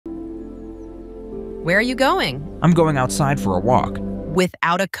Where are you going? I'm going outside for a walk.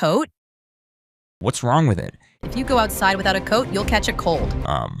 Without a coat? What's wrong with it? If you go outside without a coat, you'll catch a cold.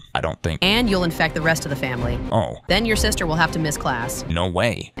 I don't think... And you'll infect the rest of the family. Oh. Then your sister will have to miss class. No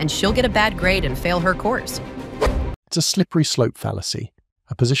way. And she'll get a bad grade and fail her course. It's a slippery slope fallacy,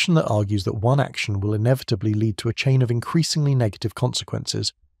 a position that argues that one action will inevitably lead to a chain of increasingly negative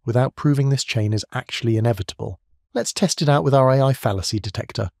consequences without proving this chain is actually inevitable. Let's test it out with our AI fallacy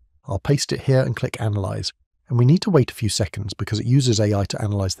detector. I'll paste it here and click Analyze. And we need to wait a few seconds because it uses AI to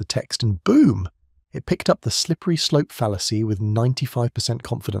analyze the text, and boom! It picked up the slippery slope fallacy with 95%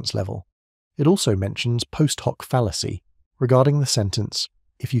 confidence level. It also mentions post hoc fallacy regarding the sentence,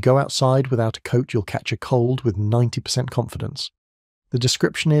 "If you go outside without a coat, you'll catch a cold," with 90% confidence. The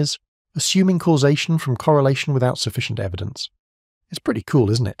description is, "Assuming causation from correlation without sufficient evidence." It's pretty cool,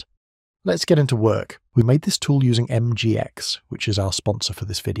 isn't it? Let's get into work. We made this tool using MGX, which is our sponsor for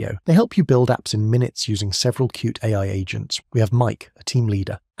this video. They help you build apps in minutes using several cute AI agents. We have Mike, a team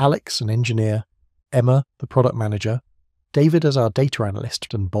leader, Alex, an engineer, Emma, the product manager, David as our data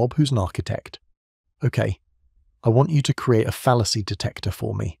analyst, and Bob, who's an architect. Okay, I want you to create a fallacy detector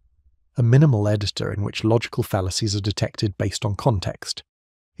for me. A minimal editor in which logical fallacies are detected based on context.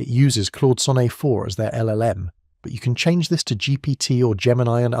 It uses Claude Sonnet 4 as their LLM, but you can change this to GPT or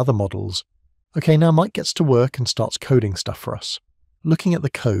Gemini and other models. Okay, now Mike gets to work and starts coding stuff for us. Looking at the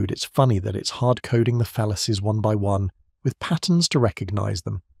code, it's funny that it's hard coding the fallacies one by one, with patterns to recognize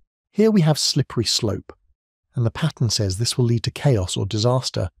them. Here we have slippery slope, and the pattern says this will lead to chaos or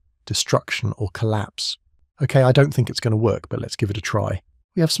disaster, destruction or collapse. Okay, I don't think it's going to work, but let's give it a try.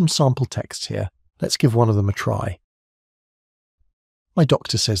 We have some sample texts here. Let's give one of them a try. My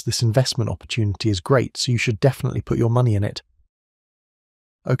doctor says this investment opportunity is great, so you should definitely put your money in it.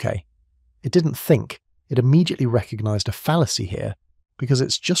 Okay, it didn't think. It immediately recognized a fallacy here because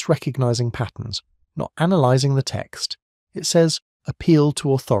it's just recognizing patterns, not analyzing the text. It says, appeal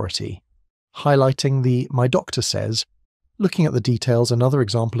to authority, highlighting the "my doctor says." Looking at the details, another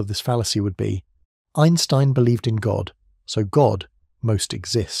example of this fallacy would be, Einstein believed in God, so God must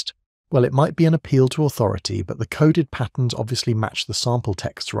exist. Well, it might be an appeal to authority, but the coded patterns obviously match the sample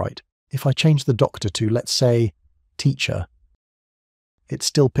text right. If I change the doctor to, let's say, teacher, it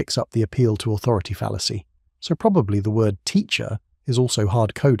still picks up the appeal to authority fallacy. So probably the word teacher is also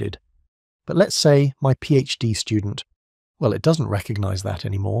hard-coded. But let's say my PhD student. Well, it doesn't recognize that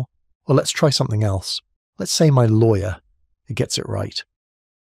anymore. Or let's try something else. Let's say my lawyer. It gets it right.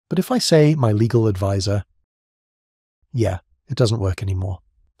 But if I say my legal advisor, yeah, it doesn't work anymore.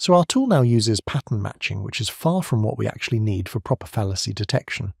 So our tool now uses pattern matching, which is far from what we actually need for proper fallacy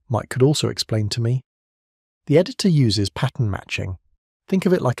detection. Mike could also explain to me. The editor uses pattern matching. Think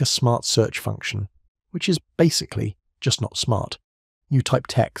of it like a smart search function, which is basically just not smart. You type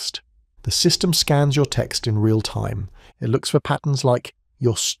text. The system scans your text in real time. It looks for patterns like,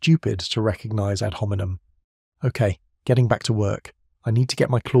 "You're stupid," to recognize ad hominem. Okay, getting back to work. I need to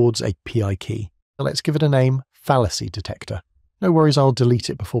get my Claude's API key. So let's give it a name, Fallacy Detector. No worries, I'll delete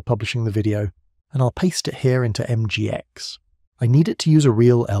it before publishing the video, and I'll paste it here into MGX. I need it to use a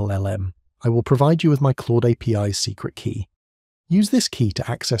real LLM. I will provide you with my Claude API's secret key. Use this key to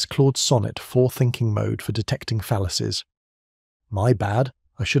access Claude Sonnet 4 thinking mode for detecting fallacies. My bad,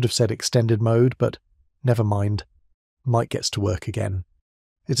 I should have said extended mode, but never mind. Mike gets to work again.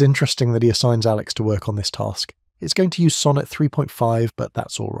 It's interesting that he assigns Alex to work on this task. It's going to use Sonnet 3.5, but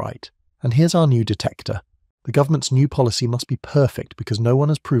that's all right. And here's our new detector. The government's new policy must be perfect because no one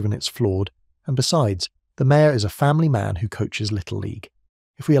has proven it's flawed, and besides, the mayor is a family man who coaches Little League.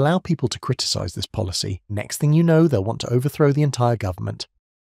 If we allow people to criticize this policy, next thing you know, they'll want to overthrow the entire government.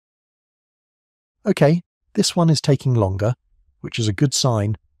 Okay, this one is taking longer, which is a good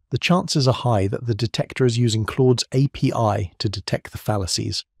sign. The chances are high that the detector is using Claude's API to detect the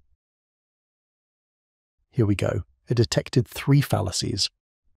fallacies. Here we go. It detected 3 fallacies.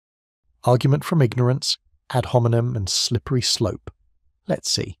 Argument from ignorance, ad hominem, and slippery slope. Let's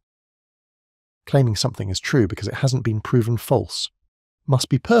see. Claiming something is true because it hasn't been proven false. Must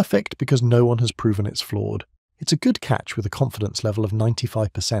be perfect because no one has proven it's flawed. It's a good catch with a confidence level of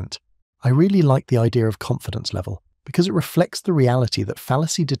 95%. I really like the idea of confidence level because it reflects the reality that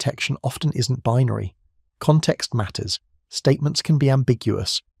fallacy detection often isn't binary. Context matters, statements can be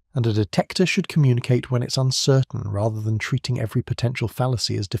ambiguous, and a detector should communicate when it's uncertain rather than treating every potential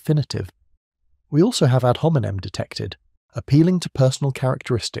fallacy as definitive. We also have ad hominem detected, appealing to personal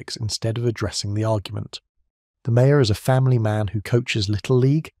characteristics instead of addressing the argument. The mayor is a family man who coaches Little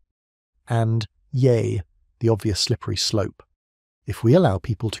League, and yay, the obvious slippery slope. If we allow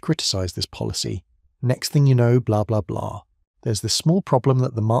people to criticize this policy, next thing you know, blah blah blah. There's this small problem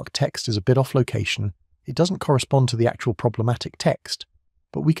that the marked text is a bit off location. It doesn't correspond to the actual problematic text,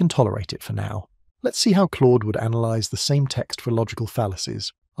 but we can tolerate it for now. Let's see how Claude would analyze the same text for logical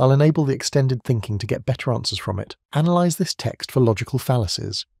fallacies. I'll enable the extended thinking to get better answers from it. Analyze this text for logical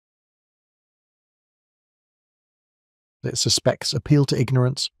fallacies. It suspects appeal to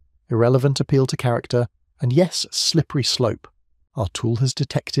ignorance, irrelevant appeal to character, and yes, slippery slope. Our tool has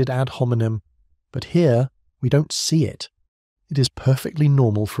detected ad hominem, but here we don't see it. It is perfectly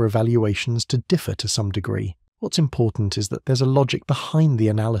normal for evaluations to differ to some degree. What's important is that there's a logic behind the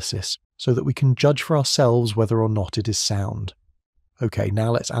analysis, so that we can judge for ourselves whether or not it is sound. Okay,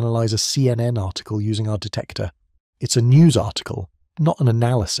 now let's analyze a CNN article using our detector. It's a news article, not an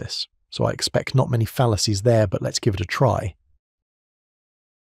analysis, so I expect not many fallacies there, but let's give it a try.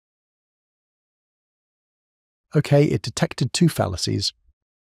 Okay, it detected 2 fallacies.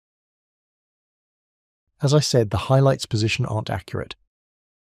 As I said, the highlights position aren't accurate.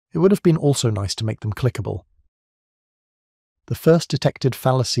 It would have been also nice to make them clickable. The first detected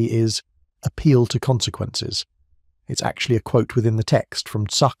fallacy is appeal to consequences. It's actually a quote within the text from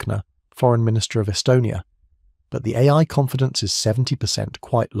Tsahkna, Foreign Minister of Estonia. But the AI confidence is 70%,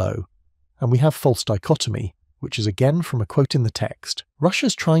 quite low. And we have false dichotomy, which is again from a quote in the text.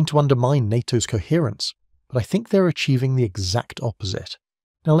 Russia's trying to undermine NATO's coherence, but I think they're achieving the exact opposite.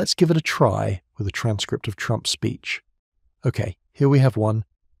 Now let's give it a try with a transcript of Trump's speech. Okay, here we have one.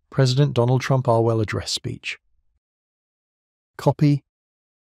 President Donald Trump Orwell address speech. Copy,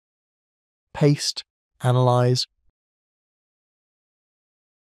 paste, analyze.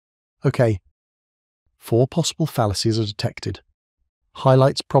 Okay, 4 possible fallacies are detected.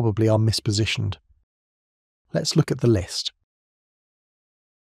 Highlights probably are mispositioned. Let's look at the list.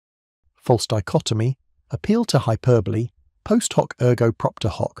 False dichotomy, appeal to hyperbole, post hoc ergo propter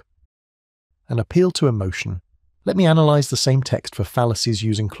hoc. An appeal to emotion. Let me analyze the same text for fallacies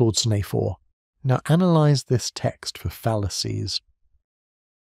using Claude Sonnet 4. Now analyze this text for fallacies.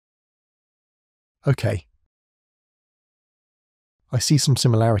 Okay. I see some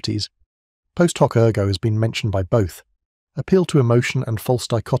similarities. Post hoc ergo has been mentioned by both. Appeal to emotion and false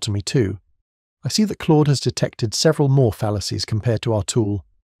dichotomy too. I see that Claude has detected several more fallacies compared to our tool,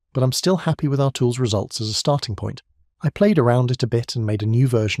 but I'm still happy with our tool's results as a starting point. I played around it a bit and made a new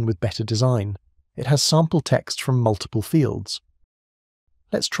version with better design. It has sample text from multiple fields.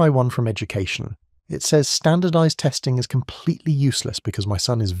 Let's try one from education. It says standardized testing is completely useless because my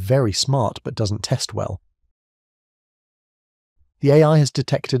son is very smart but doesn't test well. The AI has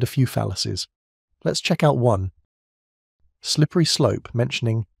detected a few fallacies. Let's check out one. Slippery slope,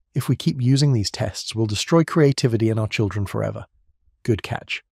 mentioning, if we keep using these tests, we'll destroy creativity in our children forever. Good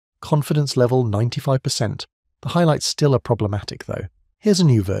catch. Confidence level 95%. The highlights still are problematic though. Here's a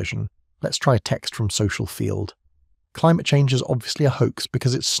new version. Let's try a text from social field. Climate change is obviously a hoax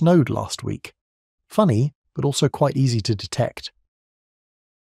because it snowed last week. Funny, but also quite easy to detect.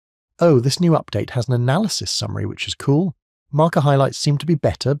 Oh, this new update has an analysis summary, which is cool. Marker highlights seem to be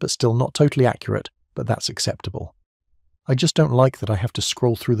better, but still not totally accurate, but that's acceptable. I just don't like that I have to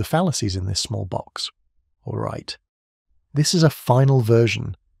scroll through the fallacies in this small box. Alright. This is a final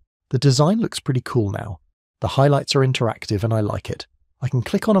version. The design looks pretty cool now. The highlights are interactive and I like it. I can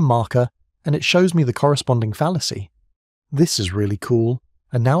click on a marker and it shows me the corresponding fallacy. This is really cool,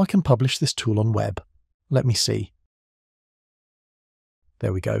 and now I can publish this tool on web. Let me see.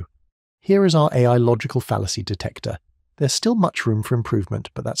 There we go. Here is our AI logical fallacy detector. There's still much room for improvement,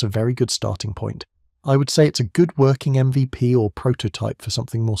 but that's a very good starting point. I would say it's a good working MVP or prototype for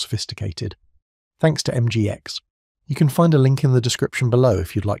something more sophisticated. Thanks to MGX. You can find a link in the description below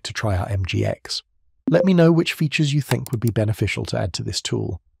if you'd like to try out MGX. Let me know which features you think would be beneficial to add to this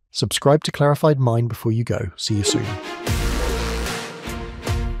tool. Subscribe to Clarified Mind before you go. See you soon.